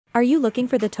Are you looking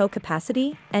for the tow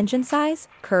capacity, engine size,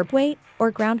 curb weight,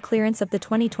 or ground clearance of the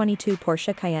 2022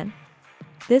 Porsche Cayenne?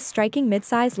 This striking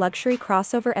midsize luxury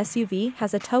crossover SUV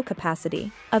has a tow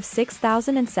capacity of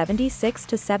 6,076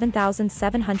 to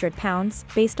 7,700 pounds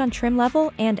based on trim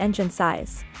level and engine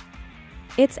size.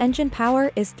 Its engine power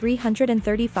is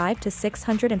 335 to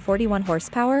 641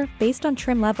 horsepower based on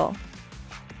trim level.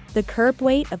 The curb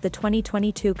weight of the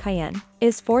 2022 Cayenne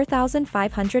is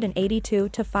 4,582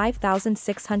 to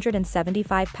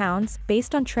 5,675 pounds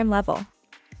based on trim level.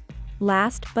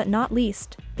 Last but not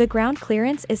least, the ground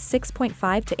clearance is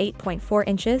 6.5 to 8.4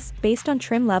 inches based on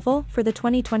trim level for the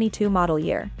 2022 model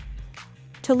year.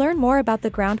 To learn more about the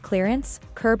ground clearance,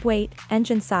 curb weight,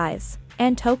 engine size,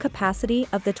 and tow capacity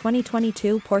of the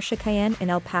 2022 Porsche Cayenne in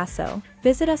El Paso,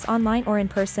 visit us online or in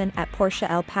person at Porsche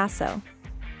El Paso.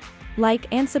 Like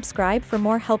and subscribe for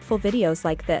more helpful videos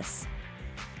like this.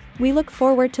 We look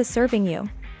forward to serving you.